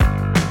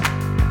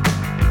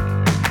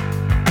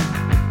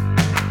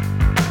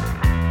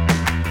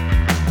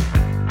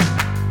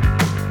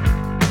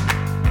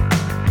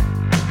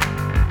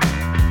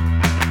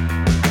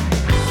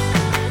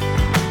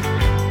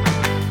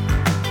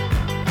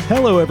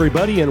Hello,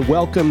 everybody, and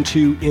welcome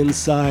to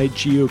Inside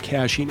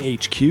Geocaching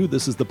HQ.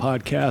 This is the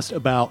podcast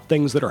about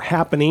things that are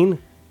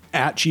happening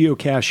at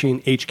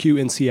Geocaching HQ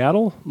in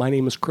Seattle. My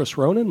name is Chris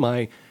Ronan.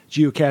 My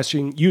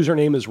geocaching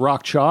username is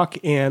RockChalk,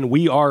 and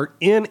we are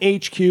in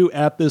HQ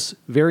at this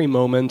very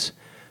moment.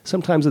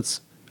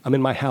 Sometimes I'm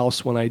in my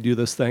house when I do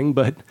this thing,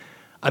 but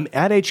I'm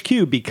at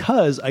HQ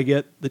because I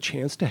get the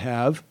chance to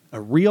have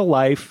a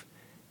real-life,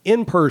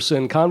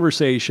 in-person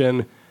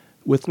conversation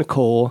with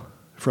Nicole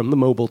from the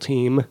mobile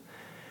team,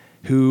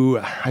 who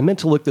I meant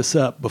to look this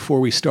up before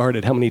we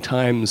started, how many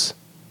times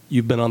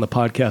you've been on the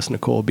podcast,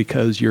 Nicole,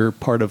 because you're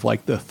part of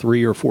like the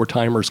 3 or 4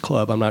 timers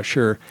club. I'm not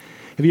sure.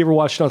 Have you ever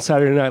watched on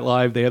Saturday Night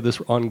Live? They have this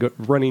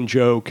running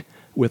joke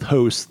with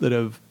hosts that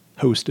have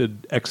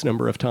hosted X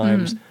number of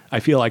times. I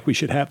feel like we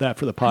should have that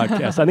for the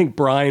podcast. I think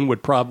Brian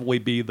would probably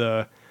be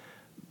the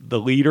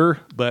leader,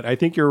 but I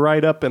think you're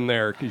right up in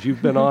there because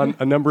you've been on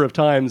a number of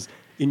times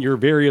in your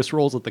various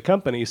roles at the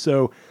company.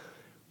 So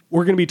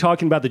we're going to be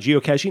talking about the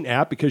geocaching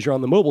app because you're on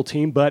the mobile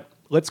team, but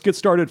let's get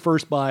started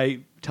first by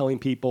telling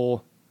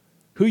people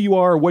who you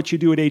are, what you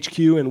do at HQ,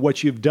 and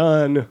what you've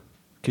done,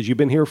 because you've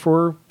been here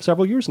for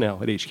several years now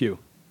at HQ.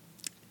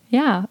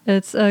 Yeah,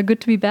 it's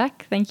good to be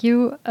back. Thank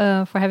you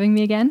for having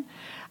me again.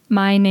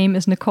 My name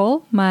is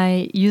Nicole.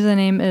 My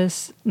username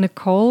is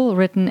Nicole,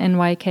 written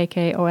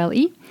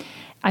Nykkole.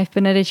 I've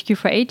been at HQ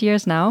for 8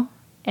 years now.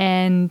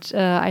 And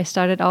I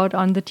started out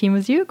on the team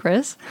with you,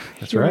 Chris.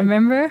 That's right.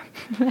 Remember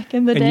back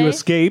in the day? And you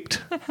escaped.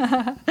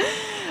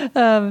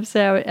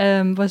 So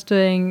I was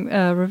doing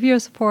reviewer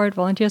support,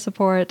 volunteer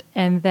support,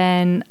 and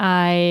then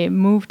I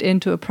moved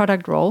into a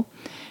product role.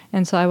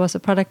 And so I was a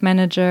product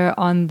manager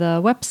on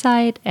the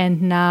website,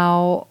 and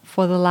now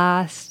for the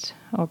last,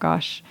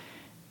 3-ish,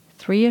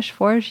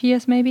 4-ish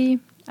years maybe,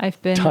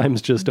 I've been...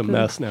 Time's just a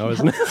mess now,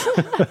 isn't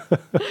it?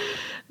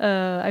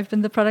 I've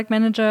been the product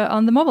manager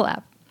on the mobile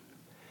app.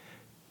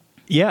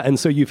 Yeah, and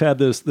so you've had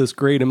this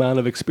great amount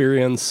of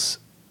experience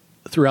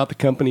throughout the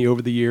company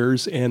over the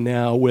years, and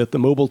now with the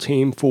mobile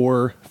team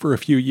for a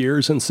few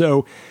years. And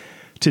so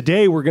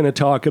today we're going to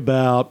talk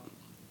about,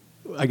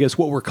 I guess,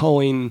 what we're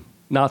calling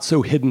not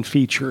so hidden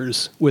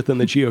features within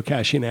the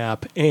geocaching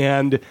app.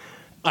 And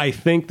I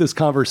think this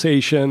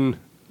conversation,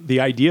 the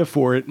idea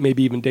for it,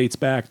 maybe even dates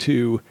back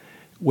to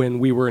when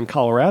we were in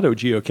Colorado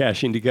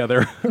geocaching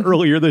together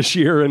earlier this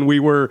year, and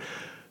we were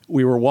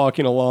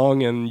walking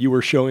along and you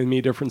were showing me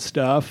different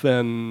stuff.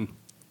 And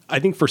I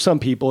think for some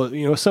people,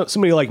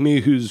 somebody like me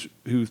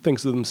who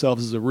thinks of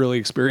themselves as a really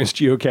experienced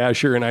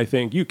geocacher, and I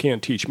think you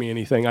can't teach me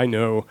anything. I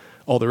know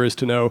all there is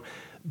to know.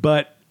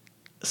 But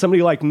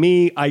somebody like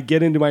me, I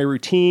get into my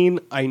routine.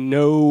 I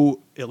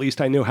know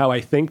how I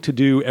think to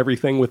do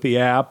everything with the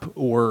app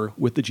or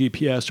with the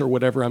GPS or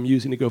whatever I'm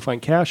using to go find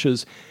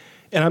caches.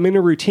 And I'm in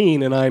a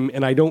routine and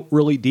I don't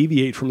really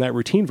deviate from that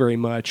routine very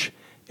much.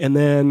 And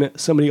then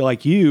somebody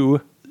like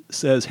you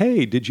says,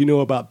 hey, did you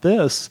know about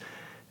this?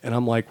 And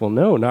I'm like, well,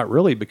 no, not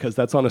really, because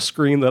that's on a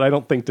screen that I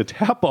don't think to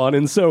tap on.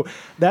 And so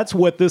that's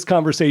what this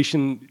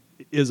conversation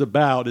is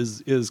about,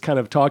 is kind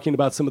of talking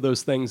about some of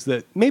those things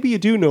that maybe you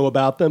do know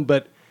about them,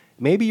 but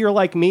maybe you're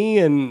like me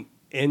and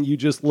you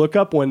just look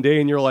up one day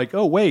and you're like,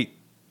 oh, wait,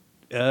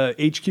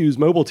 HQ's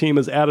mobile team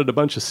has added a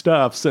bunch of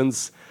stuff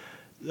since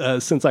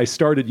I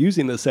started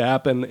using this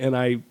app,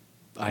 and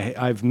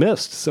I've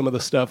missed some of the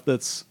stuff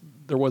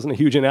there wasn't a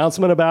huge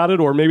announcement about it,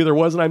 or maybe there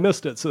was and I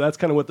missed it. So that's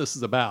kind of what this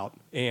is about.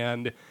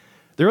 And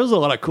there is a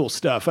lot of cool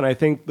stuff. And I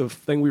think the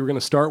thing we were going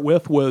to start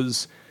with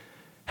was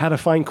how to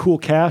find cool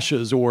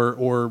caches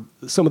or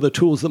some of the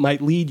tools that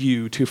might lead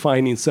you to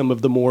finding some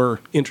of the more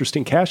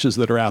interesting caches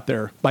that are out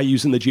there by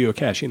using the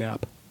geocaching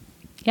app.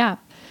 Yeah.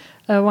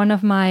 One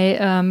of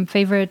my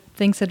favorite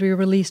things that we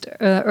released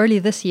early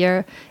this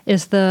year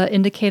is the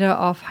indicator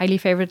of highly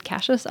favorite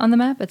caches on the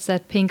map. It's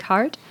that pink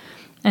heart.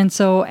 And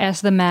so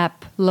as the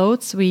map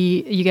loads,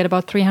 you get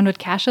about 300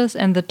 caches,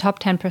 and the top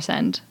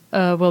 10%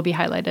 will be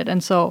highlighted.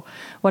 And so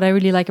what I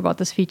really like about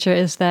this feature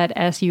is that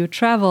as you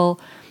travel,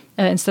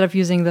 instead of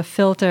using the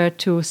filter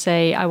to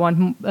say, I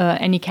want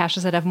any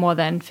caches that have more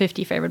than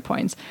 50 favorite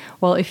points,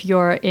 well, if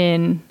you're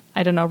in,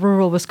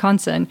 rural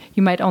Wisconsin,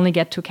 you might only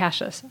get 2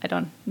 caches. I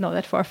don't know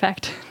that for a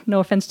fact. No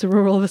offense to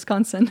rural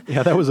Wisconsin.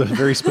 Yeah, that was a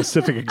very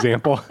specific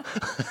example.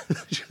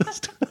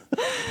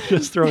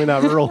 Just throwing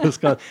out rural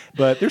Wisconsin.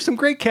 But there's some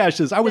great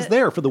caches. I was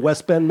there for the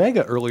West Bend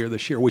Mega earlier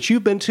this year, which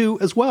you've been to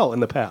as well in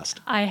the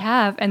past. I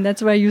have, and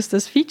that's where I use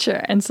this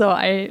feature. And so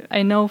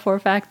I know for a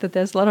fact that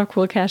there's a lot of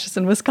cool caches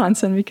in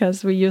Wisconsin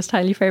because we used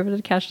highly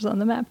favorited caches on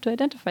the map to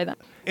identify them.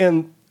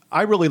 And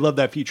I really love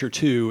that feature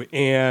too.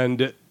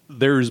 And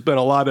there's been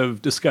a lot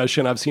of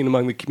discussion I've seen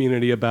among the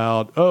community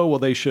about,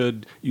 they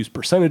should use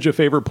percentage of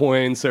favorite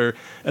points, or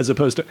as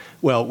opposed to,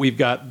 we've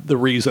got the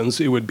reasons.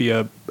 It would be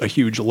a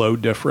huge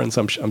load difference,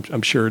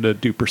 I'm sure, to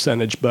do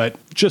percentage, but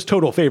just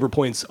total favorite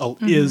points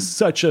is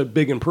such a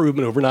big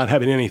improvement over not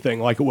having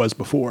anything like it was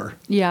before.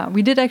 Yeah,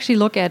 we did actually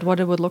look at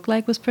what it would look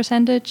like with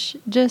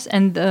percentages,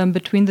 and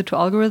between the two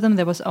algorithms,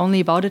 there was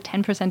only about a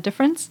 10%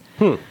 difference.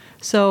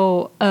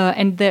 So,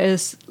 and there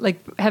is like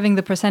having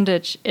the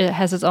percentage, it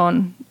has its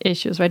own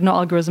issues, right? No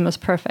algorithm is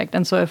perfect.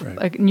 And so if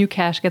a new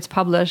cache gets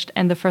published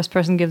and the first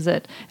person gives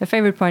it a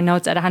favorite point, now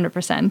it's at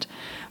 100%.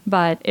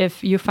 But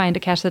if you find a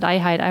cache that I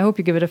hide, I hope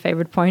you give it a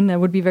favorite point. That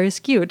would be very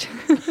skewed.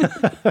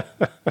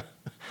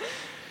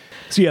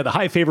 So yeah, the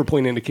high favorite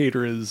point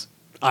indicator is,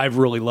 I've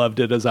really loved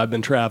it as I've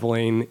been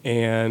traveling,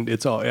 and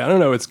it's all, I don't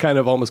know, it's kind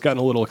of almost gotten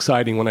a little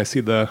exciting when I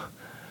see the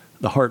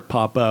heart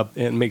pop up,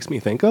 and makes me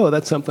think, oh,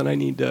 that's something I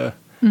need to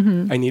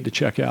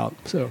check out.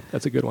 So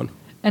that's a good one.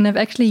 And I've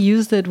actually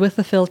used it with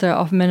the filter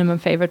of minimum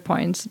favorite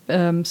points.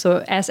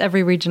 So as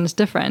every region is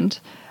different,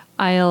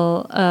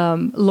 I'll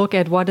look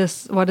at what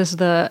is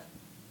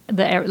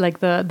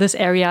this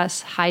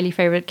area's highly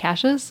favorite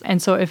caches.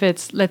 And so if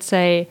it's, let's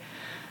say,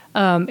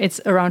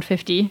 it's around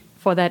 50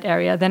 for that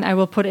area, then I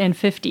will put in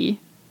 50,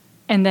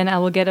 and then I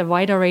will get a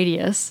wider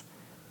radius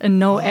and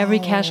know every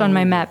cache on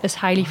my map is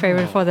highly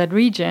favored for that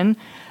region.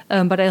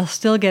 But I'll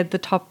still get the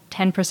top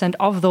 10%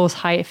 of those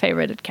high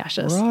favorited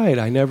caches. Right.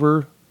 I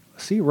never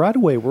see right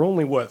away. We're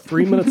only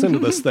 3 minutes into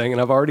this thing,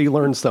 and I've already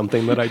learned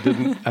something that I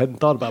hadn't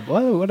thought about.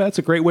 Well, that's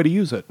a great way to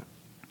use it.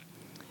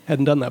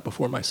 Hadn't done that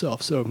before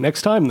myself. So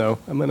next time though,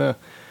 I'm gonna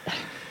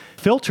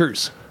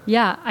filters.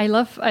 Yeah, I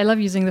love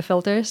using the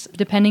filters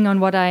depending on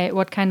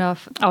what kind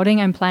of outing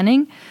I'm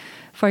planning.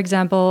 For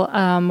example,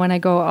 when I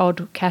go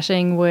out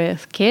caching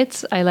with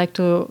kids, I like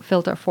to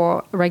filter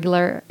for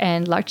regular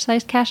and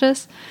large-sized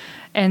caches.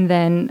 And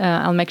then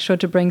I'll make sure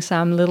to bring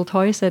some little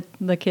toys that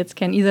the kids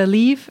can either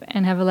leave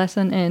and have a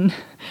lesson in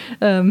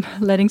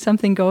letting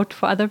something go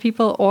for other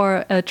people,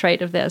 or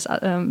trade if there's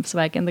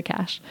swag in the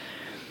cache.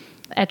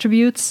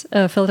 Attributes,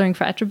 filtering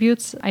for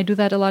attributes, I do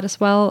that a lot as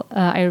well.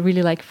 I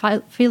really like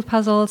field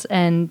puzzles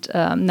and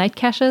night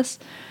caches.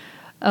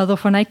 Although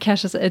for night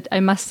caches, I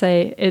must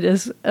say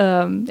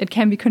it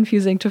can be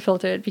confusing to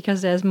filter it,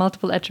 because there's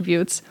multiple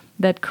attributes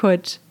that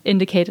could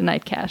indicate a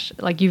night cache,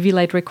 like UV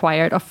light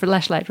required or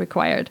flashlight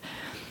required.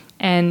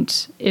 And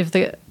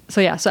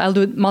so I'll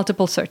do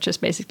multiple searches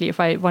basically. If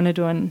I want to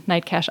do a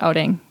night cache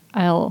outing,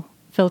 I'll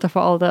filter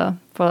for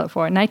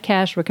for night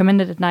cache,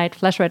 recommended at night,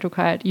 flashlight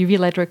required, UV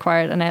light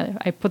required, and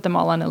I put them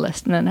all on a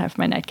list, and then I have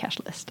my night cache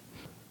list.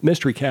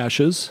 Mystery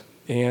caches,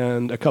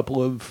 and a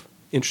couple of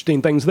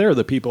interesting things there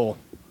that people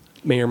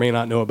may or may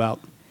not know about.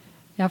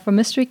 Yeah, for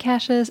mystery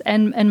caches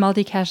and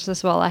multi-caches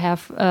as well, I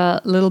have a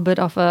little bit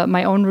of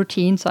my own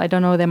routine. So I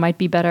don't know, there might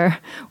be better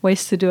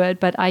ways to do it,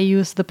 but I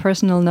use the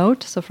personal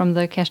note. So from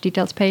the cache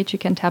details page, you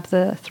can tap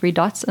the 3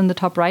 dots in the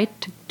top right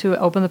to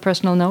open the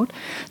personal note.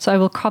 So I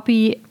will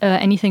copy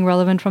anything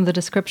relevant from the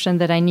description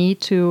that I need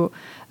to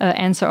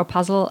answer a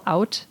puzzle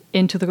out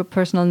into the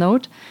personal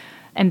note.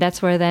 And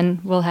that's where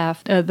then we'll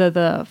have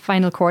the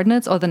final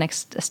coordinates or the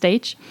next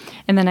stage.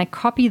 And then I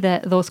copy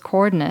those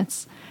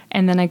coordinates,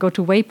 and then I go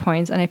to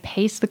waypoints and I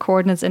paste the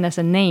coordinates in as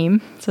a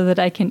name so that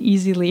I can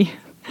easily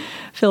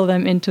fill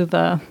them into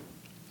the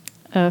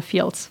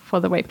fields for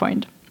the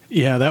waypoint.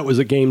 Yeah, that was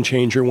a game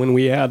changer when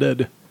we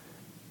added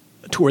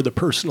to where the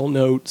personal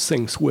note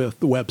syncs with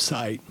the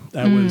website.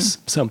 That was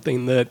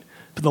something that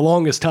for the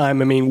longest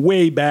time, I mean,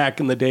 way back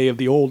in the day of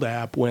the old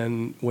app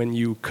when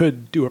you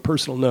could do a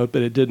personal note,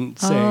 but it didn't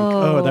sync.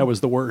 Oh, that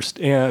was the worst.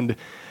 And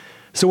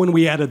so when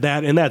we added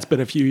that, and that's been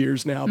a few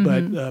years now,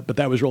 but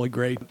that was really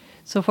great.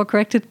 So for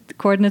corrected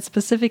coordinates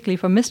specifically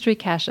for mystery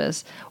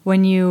caches,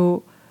 when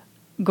you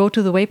go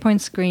to the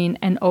waypoint screen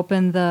and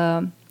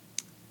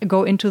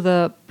go into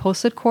the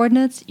posted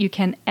coordinates, you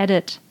can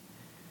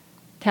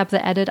tap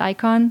the edit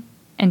icon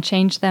and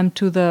change them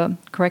to the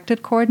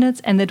corrected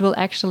coordinates, and it will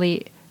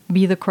actually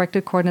be the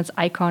corrected coordinates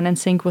icon and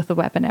sync with the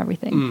web and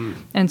everything.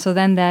 And so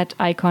then that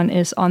icon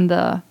is on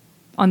the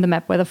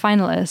map where the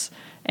final is,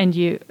 and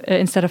you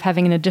instead of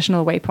having an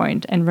additional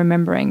waypoint and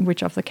remembering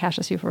which of the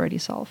caches you've already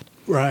solved.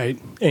 Right.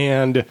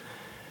 And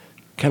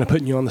kind of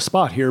putting you on the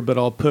spot here, but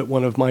I'll put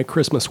one of my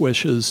Christmas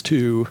wishes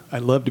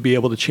I'd love to be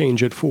able to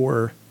change it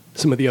for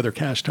some of the other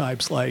cache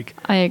types, like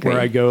I agree.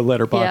 Where I go,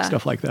 letterbox,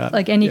 stuff like that.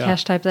 Like any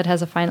cache type that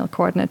has a final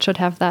coordinate should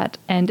have that.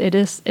 And it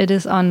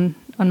is on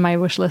my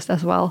wish list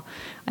as well.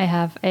 I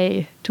have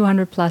a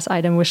 200+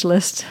 item wish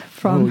list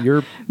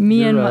from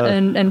me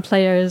and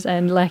players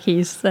and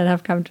lackeys that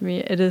have come to me.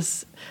 It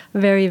is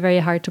very, very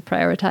hard to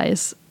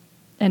prioritize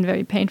and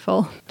very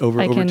painful.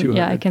 Over 200.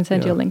 Yeah, I can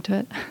send you a link to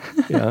it.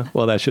 Yeah,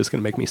 well, that's just going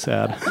to make me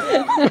sad.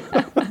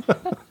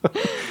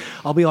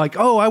 I'll be like,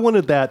 oh, I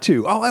wanted that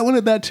too. Oh, I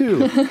wanted that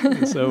too.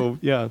 So,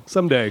 yeah,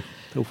 someday,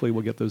 hopefully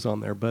we'll get those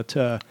on there. But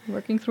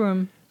working through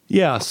them.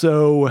 Yeah,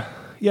 so,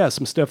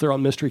 some stuff there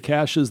on mystery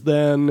caches.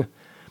 Then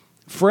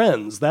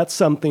friends, that's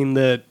something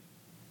that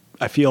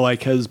I feel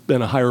like has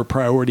been a higher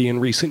priority in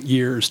recent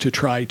years, to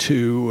try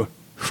to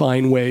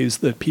find ways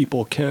that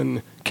people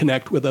can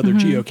connect with other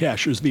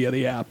geocachers via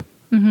the app.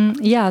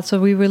 Yeah, so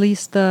we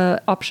released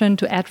the option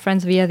to add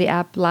friends via the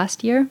app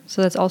last year.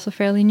 So that's also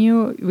fairly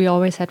new. We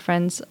always had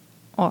friends,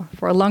 or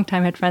for a long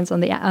time had friends on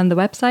the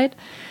website.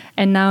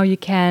 And now you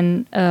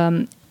can,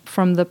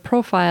 from the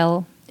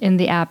profile in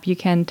the app, you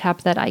can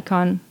tap that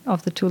icon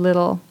of the 2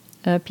 little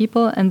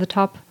people in the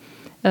top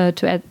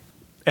to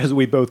As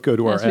we both go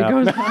to our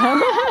app.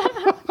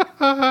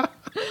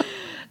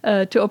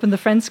 To open the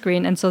friend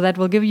screen. And so that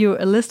will give you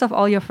a list of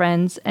all your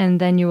friends. And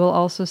then you will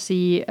also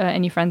see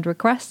any friend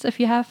requests if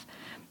you have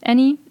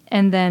any.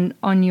 And then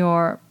on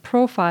your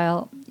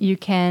profile, you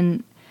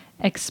can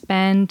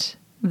expand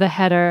the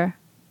header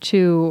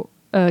to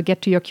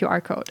get to your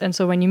QR code. And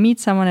so when you meet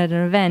someone at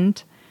an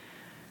event,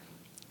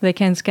 they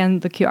can scan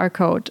the QR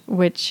code,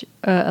 which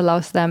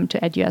allows them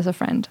to add you as a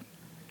friend.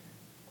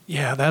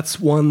 Yeah, that's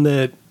one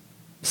that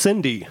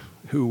Cindy,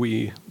 who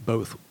we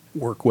both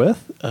work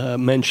with,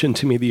 mentioned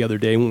to me the other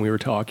day when we were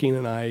talking,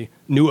 and I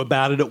knew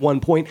about it at one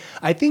point.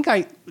 I think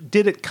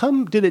did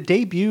it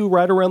debut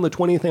right around the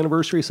 20th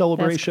anniversary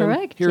celebration? That's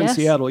correct, here yes. in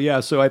Seattle?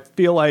 Yeah, so I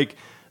feel like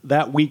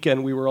that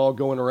weekend we were all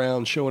going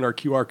around showing our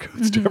QR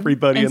codes to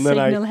everybody, and then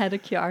Signal had a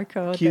QR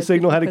code.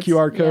 Signal had a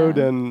QR code,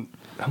 and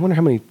I wonder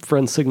how many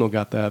friends Signal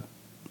got that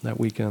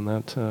weekend. I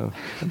have to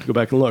go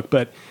back and look,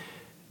 but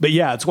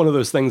yeah, it's one of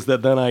those things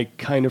that then I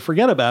kind of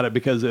forget about it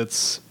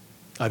because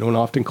I don't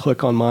often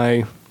click on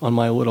my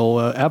little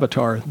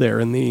avatar there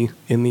in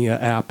the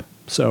app.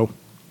 So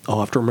I'll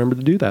have to remember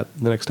to do that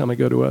the next time I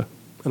go to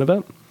an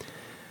event.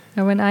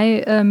 And when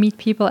I meet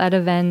people at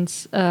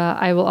events,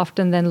 I will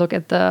often then look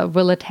at the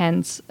will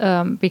attends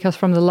because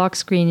from the log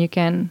screen you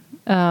can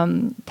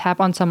tap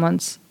on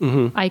someone's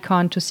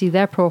icon to see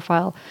their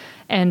profile,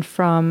 and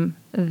from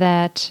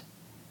that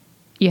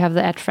you have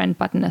the add friend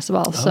button as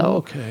well.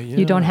 So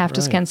you don't have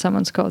to scan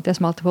someone's code.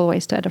 There's multiple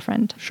ways to add a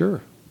friend.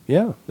 Sure.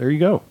 Yeah, there you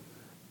go.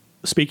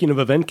 Speaking of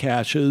event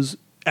caches,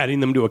 adding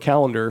them to a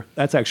calendar,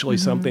 that's actually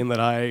something that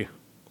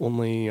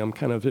I'm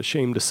kind of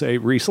ashamed to say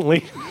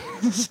recently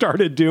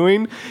started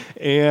doing.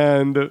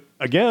 And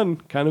again,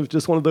 kind of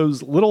just one of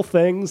those little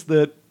things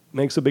that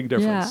makes a big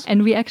difference. Yeah,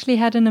 and we actually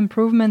had an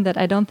improvement that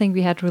I don't think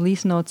we had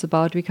release notes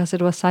about because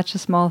it was such a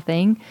small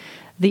thing.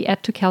 The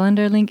add to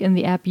calendar link in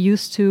the app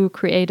used to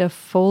create a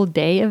full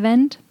day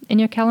event in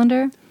your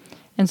calendar.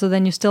 And so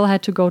then you still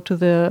had to go to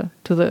the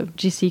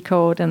GC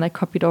code and like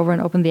copy it over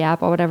and open the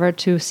app or whatever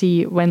to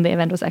see when the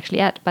event was actually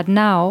at. But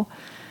now,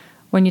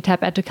 when you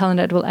tap add to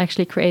calendar, it will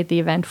actually create the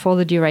event for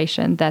the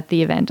duration that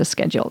the event is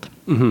scheduled.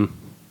 Mm-hmm.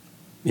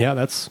 Yeah,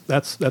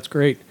 that's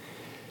great.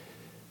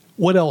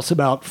 What else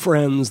about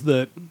friends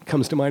that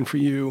comes to mind for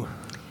you?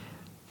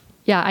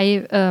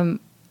 Yeah,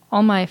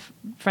 all my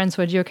friends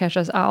who are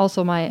geocachers are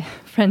also my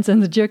friends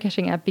in the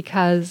geocaching app,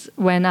 because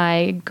when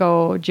I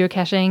go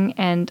geocaching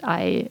and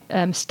I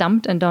am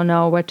stumped and don't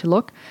know where to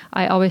look,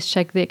 I always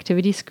check the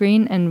activity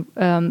screen, and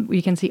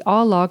you can see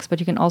all logs,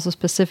 but you can also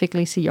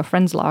specifically see your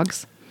friends'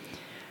 logs.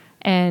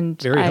 And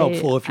very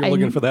helpful if you're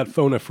looking for that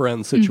phone a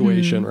friend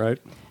situation, right?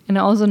 And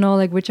I also know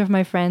like which of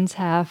my friends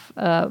have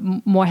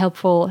more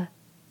helpful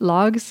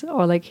logs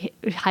or like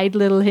hide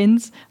little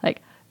hints,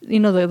 like, you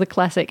know, the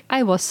classic,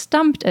 I was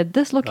stumped at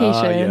this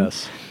location.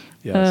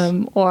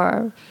 Yes.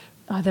 Or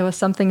there was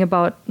something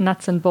about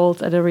nuts and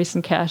bolts at a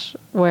recent cache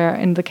where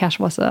in the cache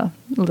was a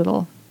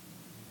little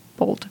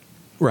bolt.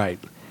 Right.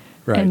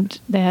 And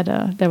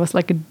there was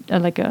like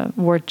a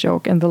word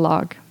joke in the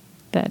log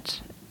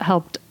that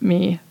helped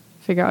me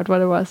figure out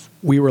what it was.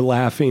 We were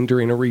laughing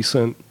during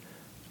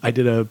I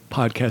did a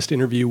podcast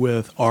interview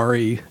with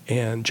Ari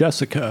and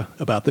Jessica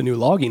about the new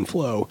logging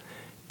flow,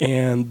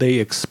 and they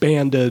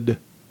expanded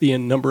the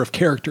number of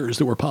characters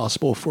that were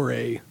possible for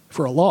a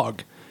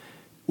log,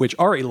 which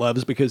Ari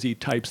loves because he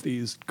types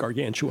these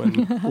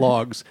gargantuan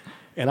logs,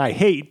 and I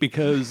hate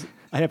because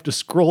I have to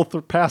scroll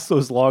past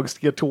those logs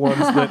to get to ones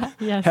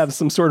that have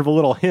some sort of a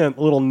little hint,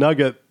 a little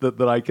nugget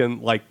that I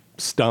can like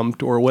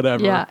stumped or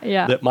whatever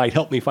that might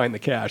help me find the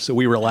cache. So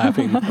we were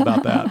laughing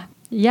about that.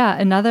 Yeah,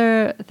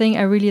 another thing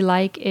I really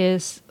like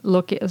is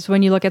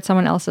when you look at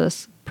someone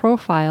else's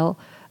profile,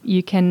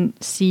 you can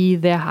see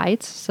their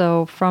heights.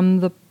 So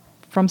from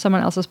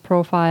someone else's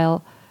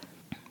profile.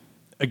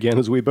 Again,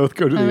 as we both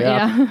go to the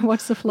app. Yeah,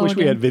 what's the flow? Wish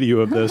we had video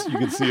of this. You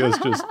could see us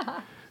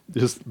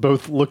just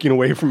both looking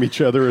away from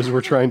each other as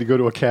we're trying to go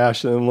to a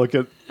cache and look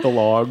at the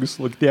logs,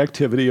 look at the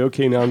activity.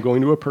 Okay, now I'm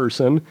going to a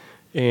person,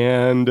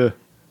 and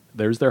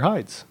there's their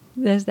hides.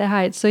 There's their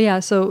heights. So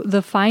yeah, so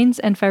the finds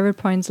and favorite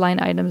points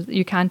line items,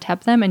 you can't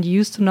tap them, and you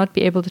used to not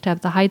be able to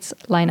tap the heights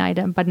line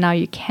item, but now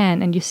you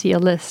can, and you see a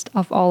list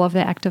of all of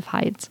their active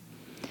heights.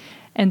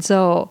 And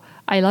so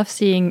I love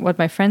seeing what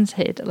my friends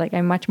hit. Like,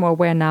 I'm much more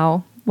aware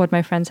now what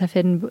my friends have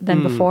hidden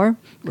than before,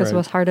 because it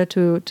was harder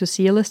to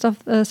see a list of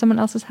someone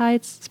else's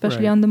heights,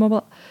 especially on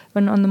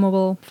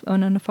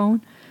the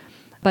phone.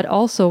 But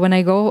also when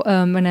I go,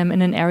 when I'm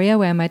in an area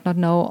where I might not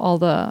know all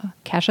the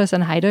caches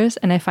and hiders,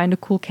 and I find a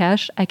cool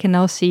cache, I can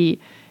now see,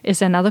 is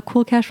there another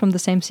cool cache from the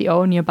same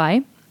CO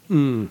nearby?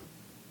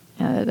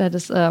 That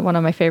is one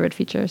of my favorite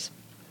features.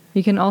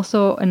 You can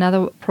also,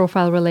 another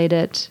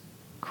profile-related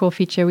cool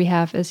feature we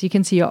have is you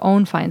can see your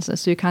own finds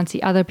list. So you can't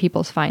see other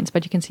people's finds,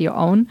 but you can see your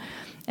own.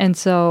 And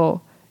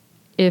so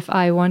if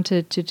I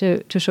wanted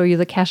to show you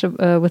the cache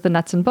with the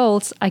nuts and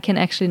bolts, I can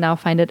actually now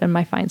find it in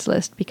my finds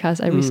list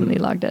because I recently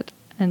logged it.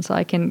 And so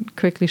I can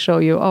quickly show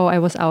you, oh, I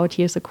was out,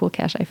 here's a cool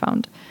cache I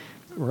found.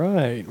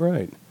 Right.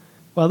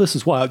 Well, this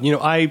is wild. You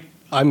know, I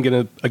I'm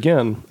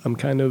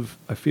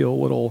I feel a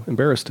little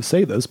embarrassed to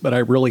say this, but I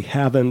really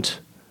haven't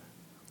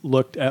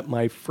looked at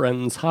my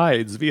friends'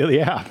 hides via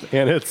the app,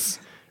 and it's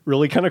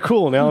really kind of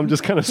cool. Now I'm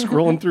just kind of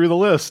scrolling through the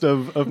list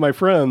of my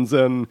friends,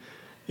 and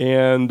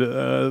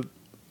I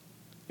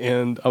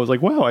was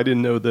like, wow, I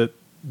didn't know that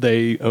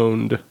they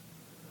owned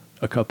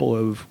a couple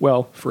of,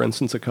 for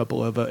instance, a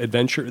couple of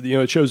adventure.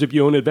 It shows if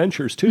you own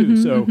adventures too.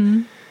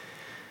 So,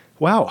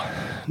 wow.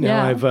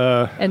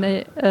 Now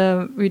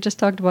we just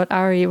talked about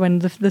Ari when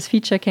this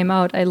feature came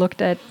out. I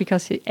looked at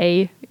because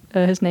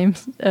his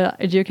name's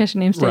geocaching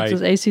name stakes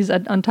was AC's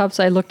on top,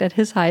 so I looked at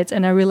his hides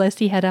and I realized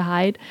he had a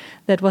hide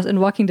that was in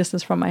walking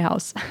distance from my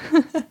house.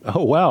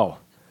 Oh wow!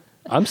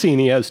 I'm seeing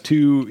he has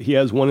two. He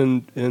has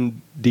one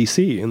in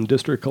DC in the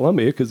District of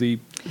Columbia because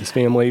his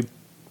family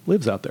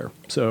lives out there.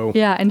 So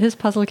yeah, and his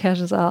puzzle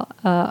caches are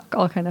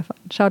all kind of fun.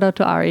 Shout out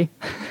to Ari.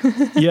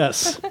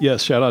 yes,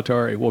 shout out to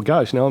Ari. Well,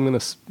 gosh, now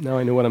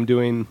I know what I'm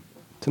doing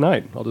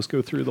tonight. I'll just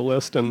go through the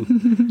list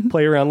and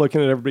play around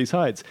looking at everybody's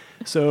hides.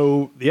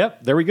 So,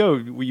 yep, there we go.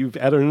 You've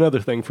added another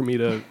thing for me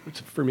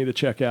to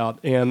check out.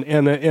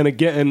 And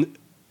again,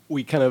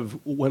 we kind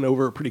of went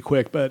over it pretty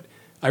quick, but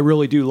I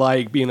really do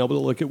like being able to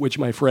look at which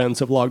my friends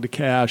have logged a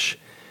cache,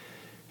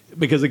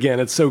 because again,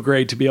 it's so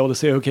great to be able to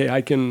say, okay,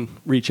 I can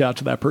reach out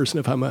to that person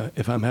if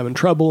I'm having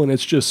trouble, and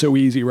it's just so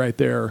easy right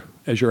there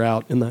as you're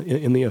out in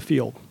the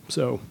field.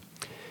 So,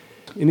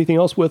 anything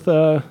else with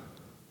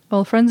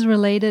well,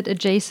 friends-related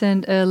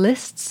adjacent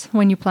lists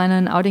when you plan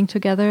an outing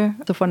together.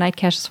 So for night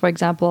caches, for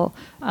example,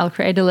 I'll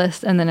create a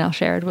list and then I'll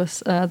share it with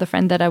the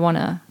friend that I want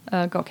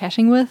to go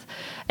caching with.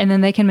 And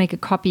then they can make a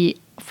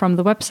copy from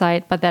the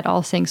website, but that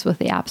all syncs with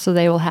the app. So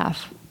they will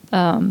have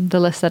the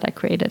list that I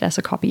created as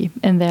a copy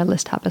in their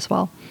list hub as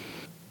well.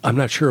 I'm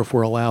not sure if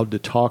we're allowed to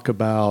talk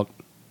about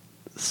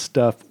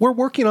stuff. We're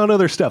working on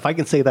other stuff. I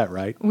can say that,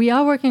 right? We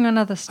are working on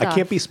other stuff. I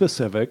can't be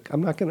specific.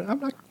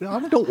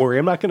 Don't worry.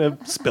 I'm not going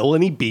to spill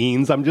any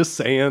beans. I'm just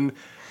saying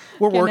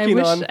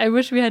I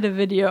wish we had a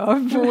video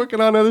of. We're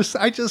working on other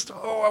stuff.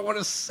 I want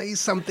to say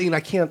something. I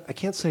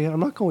can't say it. I'm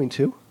not going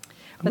to.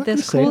 But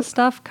there's cool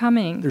stuff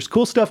coming. There's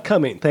cool stuff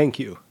coming. Thank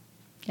you.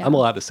 Yeah. I'm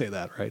allowed to say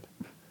that, right?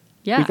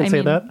 Yeah. You can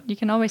say that? You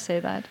can always say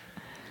that.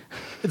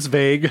 It's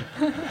vague.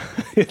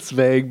 It's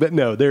vague, but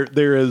no,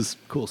 there is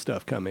cool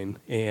stuff coming.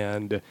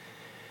 And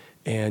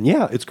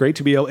yeah, it's great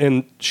to be able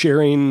and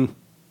sharing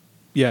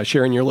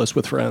your list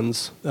with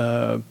friends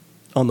on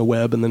the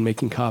web and then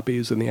making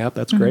copies in the app.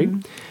 That's great.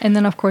 And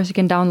then, of course, you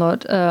can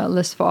download a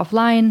list for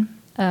offline.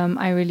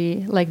 I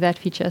really like that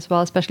feature as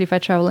well, especially if I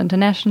travel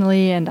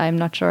internationally and I'm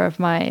not sure if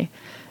my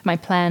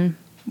plan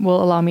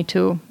will allow me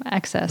to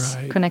access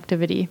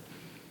connectivity.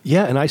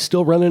 Yeah, and I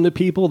still run into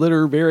people that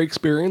are very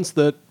experienced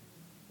that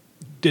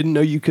didn't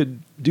know you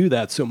could do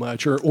that so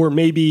much, or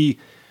maybe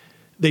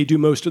they do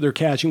most of their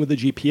caching with the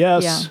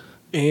GPS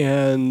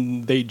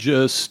and they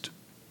just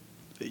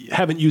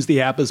haven't used the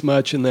app as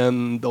much, and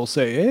then they'll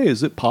say, hey,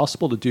 is it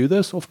possible to do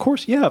this? Well, of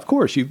course.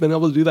 You've been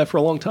able to do that for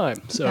a long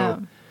time.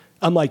 So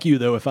I'm like you,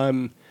 though. If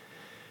I'm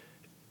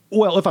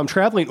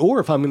traveling or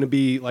if I'm going to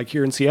be like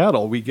here in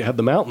Seattle, we have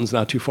the mountains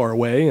not too far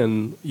away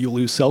and you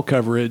lose cell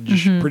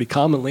coverage pretty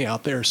commonly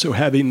out there. So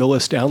having the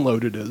list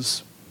downloaded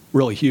is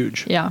really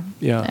huge. Yeah,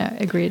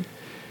 agreed.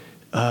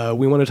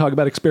 We want to talk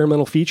about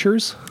experimental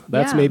features.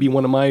 That's maybe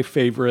one of my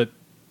favorite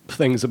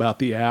things about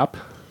the app.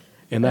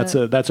 And that's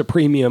a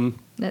premium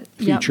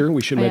feature.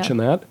 We should mention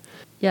that.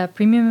 Yeah,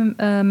 premium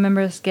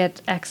members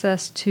get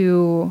access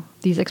to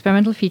these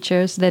experimental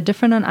features. They're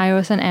different on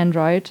iOS and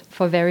Android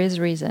for various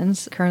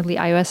reasons. Currently,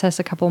 iOS has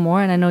a couple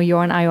more, and I know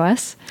you're on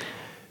iOS.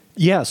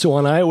 Yeah, so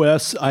on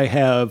iOS, I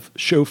have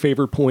show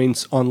favorite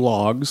points on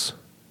logs.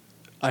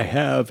 I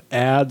have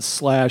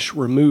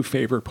add/remove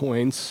favorite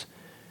points,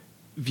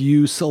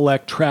 view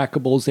select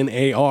trackables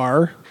in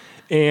AR,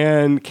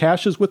 and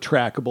caches with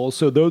trackables.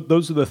 So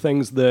those are the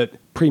things that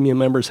premium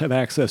members have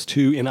access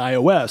to in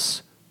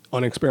iOS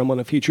on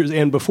experimental features.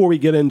 And before we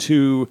get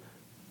into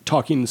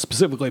talking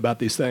specifically about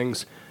these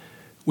things,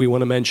 we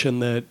want to mention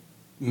that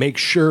make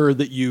sure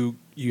that you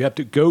have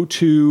to go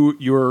to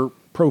your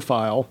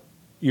profile,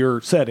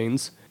 your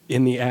settings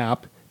in the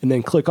app, and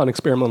then click on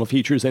experimental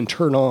features and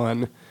turn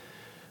on,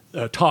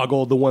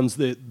 toggle the ones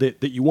that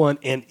you want.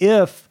 And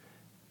if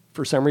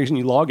for some reason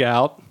you log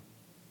out,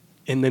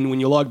 and then when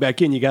you log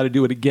back in, you got to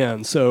do it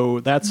again. So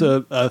that's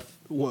a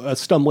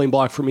stumbling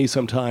block for me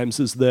sometimes,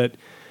 is that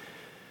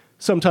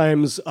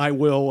sometimes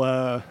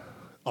I'll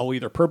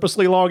either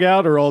purposely log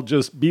out or I'll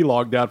just be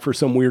logged out for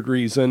some weird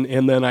reason,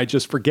 and then I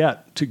just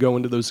forget to go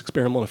into those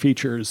experimental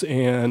features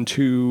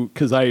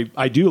because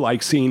I do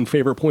like seeing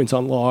favorite points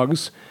on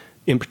logs.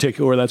 In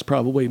particular, that's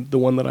probably the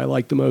one that I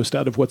like the most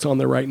out of what's on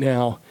there right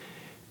now.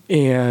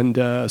 And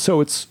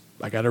so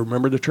I got to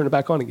remember to turn it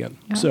back on again.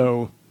 Yeah.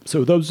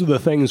 So those are the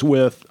things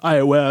with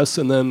iOS,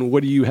 and then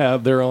what do you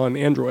have there on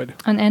Android?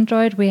 On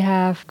Android, we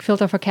have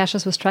filter for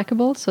caches with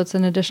trackables, so it's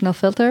an additional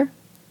filter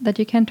that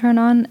you can turn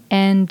on,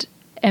 and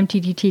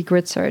MTDT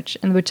grid search,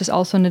 and which is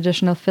also an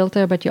additional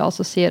filter, but you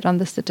also see it on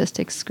the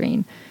statistics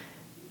screen,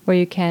 where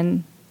you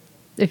can,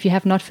 if you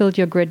have not filled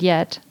your grid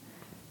yet,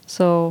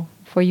 So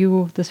for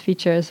you, this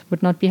features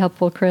would not be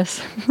helpful,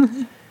 Chris. So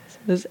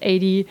there's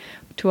 80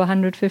 to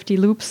 150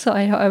 loops,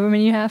 however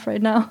many you have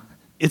right now.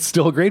 It's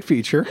still a great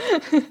feature.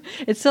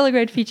 It's still a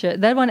great feature.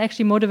 That one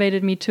actually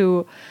motivated me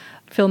to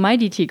fill my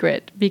DT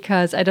grid,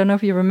 because I don't know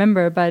if you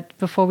remember, but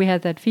before we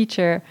had that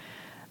feature,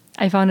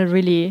 I found it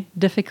really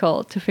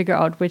difficult to figure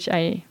out which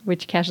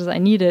caches I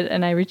needed,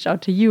 and I reached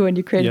out to you, and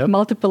you created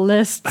multiple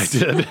lists. I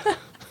did.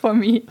 For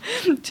me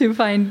to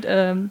find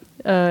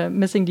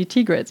missing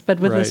DT grids. But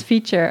with this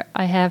feature,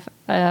 I have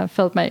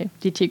filled my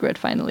DT grid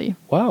finally.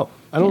 Wow.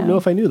 I don't know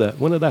if I knew that.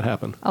 When did that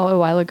happen? Oh, a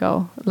while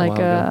ago.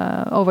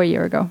 Over a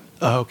year ago.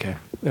 Oh, okay.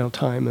 Now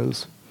time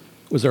is...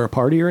 Was there a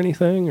party or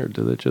anything, or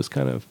did it just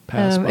kind of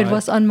pass by? It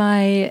was on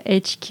my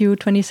HQ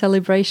 20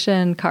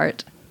 celebration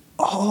card.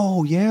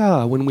 Oh,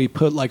 yeah. When we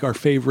put like our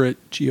favorite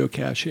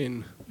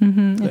geocaching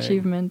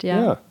achievement,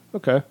 Yeah,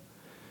 okay.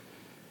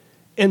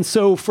 And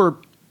so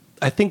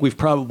I think we've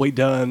probably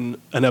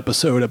done an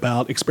episode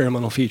about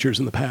experimental features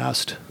in the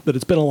past, but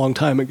it's been a long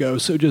time ago.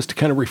 So just to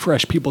kind of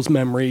refresh people's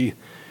memory,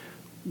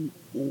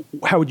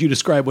 how would you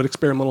describe what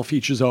experimental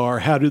features are?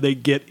 How do they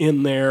get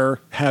in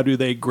there? How do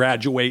they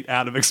graduate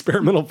out of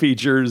experimental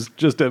features?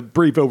 Just a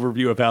brief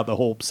overview of how the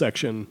whole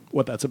section,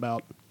 what that's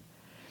about.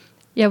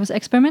 Yeah, with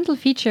experimental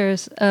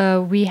features,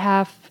 we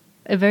have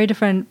a very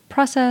different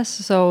process.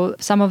 So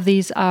some of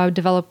these are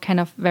developed kind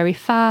of very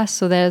fast,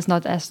 so there's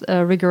not as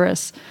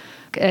rigorous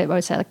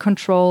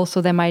control,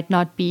 so they might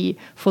not be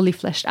fully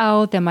fleshed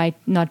out, they might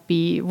not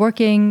be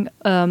working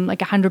like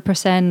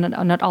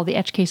 100%, not all the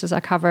edge cases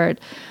are covered.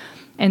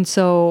 And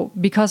so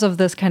because of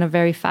this kind of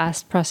very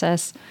fast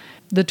process,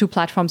 the two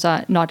platforms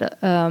are not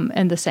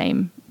in the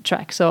same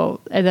track.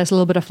 So there's a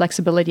little bit of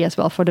flexibility as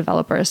well for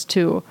developers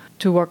to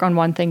work on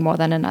one thing more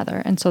than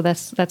another. And so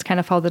that's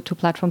kind of how the two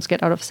platforms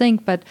get out of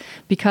sync. But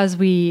because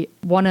we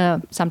want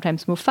to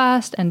sometimes move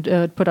fast and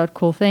put out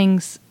cool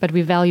things, but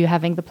we value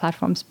having the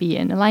platforms be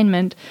in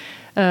alignment,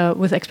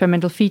 with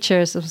experimental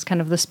features, this was kind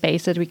of the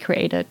space that we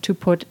created to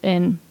put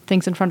in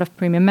things in front of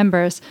premium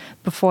members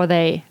before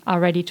they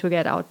are ready to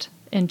get out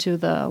into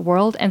the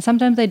world. And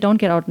sometimes they don't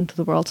get out into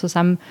the world. So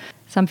some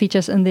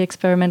features in the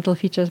experimental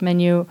features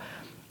menu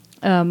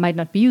might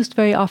not be used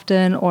very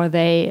often, or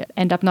they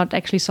end up not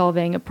actually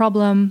solving a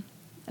problem.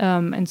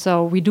 And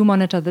so we do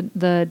monitor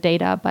the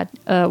data, but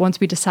once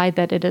we decide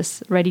that it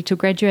is ready to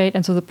graduate,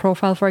 and so the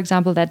profile, for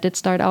example, that did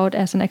start out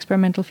as an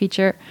experimental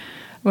feature,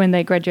 when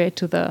they graduate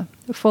to the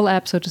full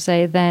app, so to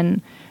say,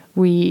 then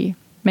we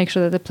make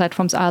sure that the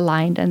platforms are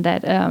aligned and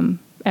that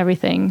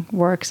everything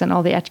works and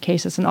all the edge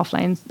cases and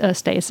offline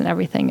states and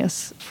everything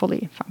is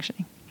fully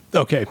functioning.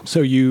 Okay,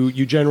 so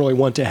you generally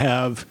want to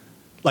have,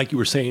 like you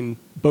were saying,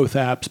 both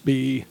apps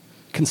be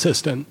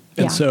consistent.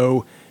 And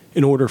so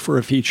in order for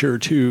a feature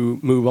to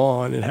move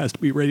on, it has to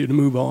be ready to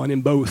move on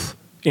in both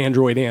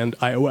Android and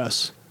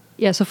iOS.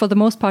 Yeah, so for the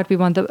most part, we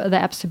want the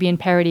apps to be in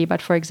parity.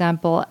 But for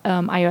example,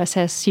 iOS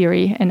has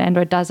Siri and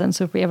Android doesn't.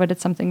 So if we ever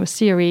did something with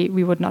Siri,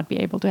 we would not be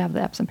able to have the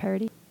apps in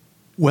parity.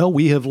 Well,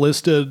 we have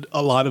listed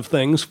a lot of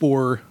things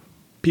for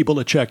people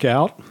to check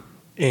out.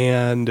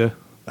 And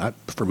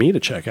for me to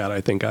check out, I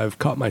think I've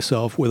caught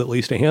myself with at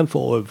least a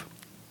handful of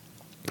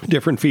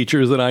different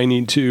features that I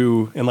need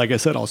to, and like I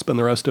said, I'll spend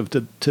the rest of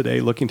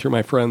today looking through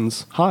my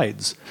friends'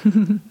 hides,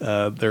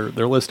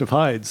 their list of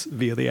hides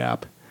via the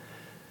app.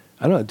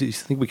 I don't know, do you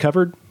think we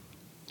covered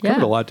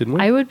a lot, didn't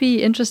we? I would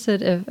be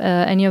interested if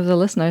any of the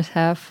listeners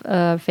have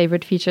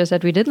favorite features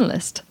that we didn't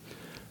list.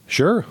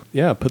 Sure,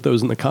 yeah, put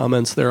those in the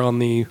comments there on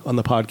the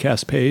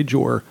podcast page,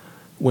 or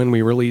when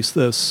we release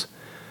this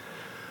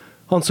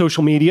on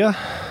social media.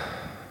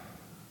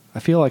 I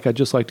feel like I'd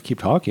just like to keep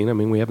talking. I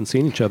mean, we haven't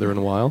seen each other in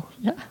a while.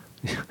 Yeah.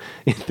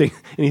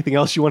 Anything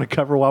else you want to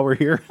cover while we're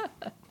here?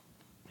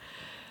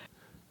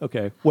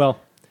 Okay.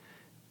 Well,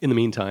 in the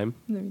meantime,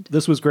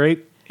 this was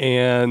great,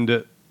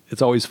 and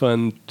it's always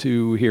fun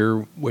to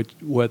hear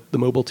what the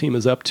mobile team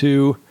is up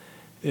to.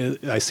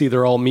 I see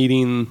they're all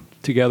meeting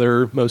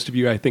together. Most of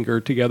you, I think, are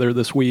together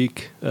this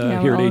week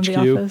here at HQ.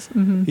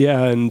 Mm-hmm.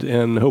 Yeah,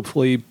 and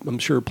hopefully, I'm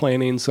sure,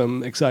 planning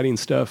some exciting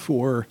stuff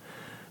for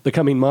the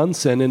coming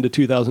months and into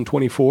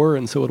 2024.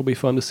 And so it'll be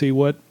fun to see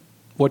what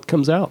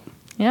comes out.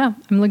 Yeah,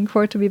 I'm looking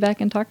forward to be back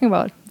and talking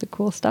about the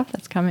cool stuff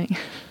that's coming.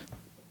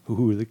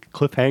 Ooh, the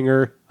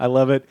cliffhanger. I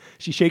love it.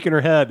 She's shaking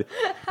her head,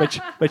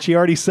 but she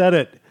already said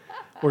it.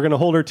 We're going to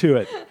hold her to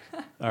it.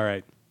 All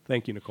right.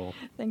 Thank you, Nicole.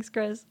 Thanks,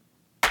 Chris.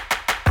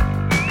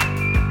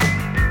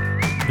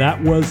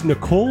 That was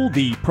Nicole,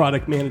 the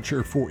product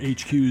manager for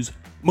HQ's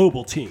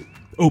mobile team.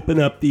 Open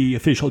up the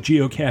official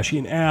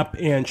geocaching app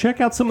and check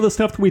out some of the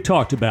stuff that we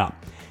talked about.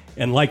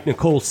 And like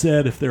Nicole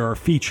said, if there are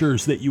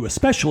features that you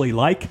especially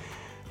like,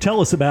 tell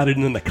us about it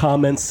in the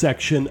comments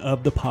section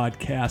of the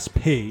podcast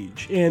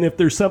page. And if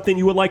there's something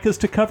you would like us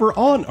to cover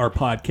on our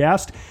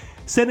podcast,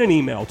 send an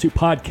email to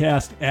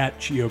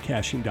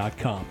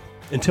podcast@geocaching.com.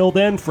 Until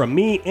then, from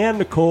me and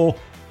Nicole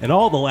and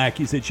all the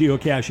lackeys at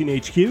Geocaching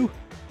HQ,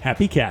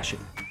 happy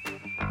caching.